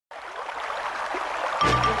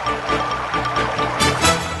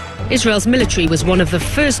Israel's military was one of the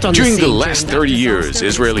first on During the scene. the last 30 years,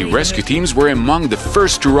 Israeli rescue teams were among the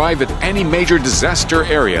first to arrive at any major disaster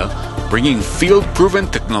area, bringing field-proven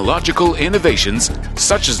technological innovations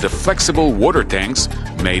such as the flexible water tanks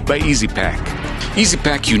made by EasyPack.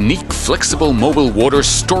 EasyPack's unique flexible mobile water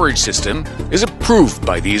storage system is approved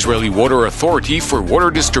by the Israeli Water Authority for water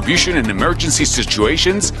distribution in emergency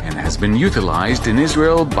situations and has been utilized in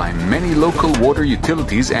Israel by many local water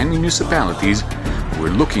utilities and municipalities who are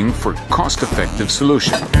looking for a cost-effective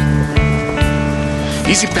solution.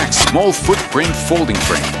 EasyPack's small footprint folding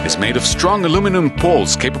frame is made of strong aluminum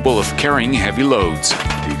poles capable of carrying heavy loads.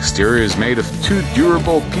 The exterior is made of 2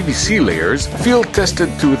 durable PVC layers,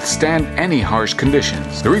 field-tested to withstand any harsh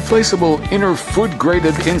conditions. The replaceable inner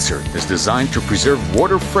food-graded insert is designed to preserve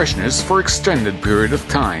water freshness for extended period of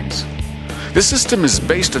times. The system is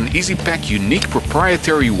based on EasyPack's unique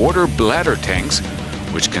proprietary water bladder tanks,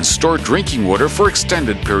 which can store drinking water for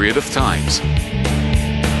extended period of times.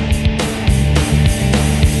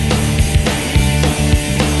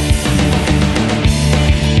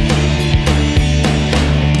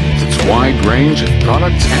 Wide range of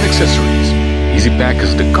products and accessories. EasyPack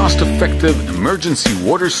is the cost-effective emergency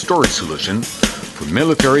water storage solution for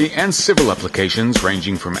military and civil applications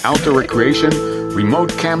ranging from outdoor recreation,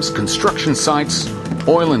 remote camps, construction sites,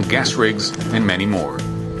 oil and gas rigs, and many more.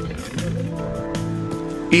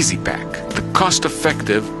 EasyPack, the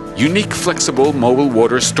cost-effective, unique, flexible mobile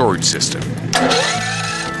water storage system.